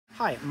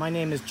Hi, my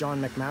name is John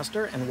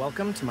McMaster and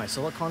welcome to my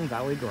Silicon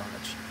Valley garage.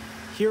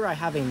 Here I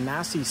have a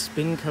Maasi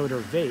spin coater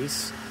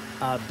vase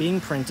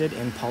being printed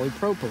in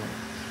polypropylene.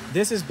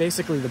 This is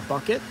basically the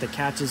bucket that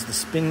catches the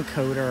spin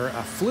coater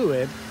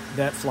fluid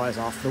that flies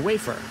off the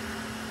wafer.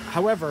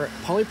 However,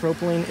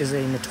 polypropylene is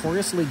a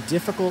notoriously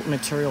difficult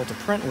material to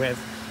print with,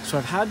 so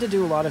I've had to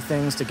do a lot of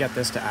things to get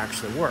this to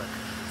actually work.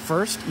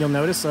 First, you'll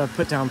notice I've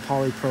put down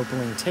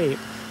polypropylene tape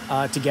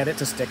to get it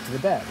to stick to the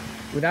bed.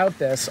 Without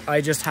this, I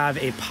just have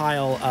a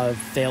pile of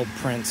failed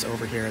prints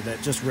over here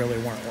that just really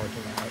weren't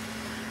working out.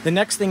 The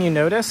next thing you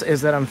notice is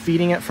that I'm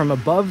feeding it from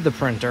above the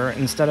printer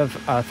instead of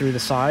through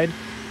the side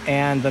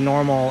and the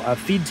normal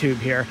feed tube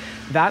here.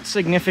 That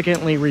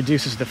significantly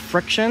reduces the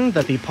friction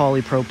that the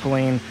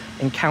polypropylene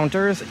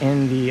encounters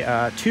in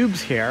the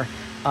tubes here,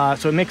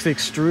 so it makes the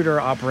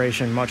extruder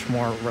operation much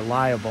more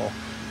reliable.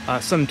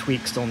 Some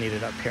tweaks still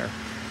needed up here.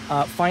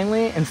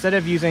 Finally, instead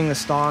of using the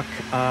stock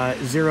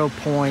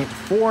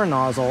 0.4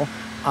 nozzle,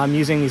 I'm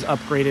using these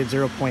upgraded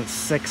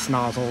 0.6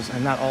 nozzles,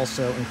 and that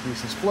also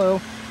increases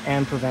flow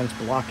and prevents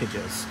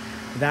blockages.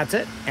 That's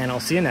it, and I'll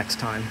see you next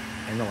time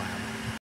in the lab.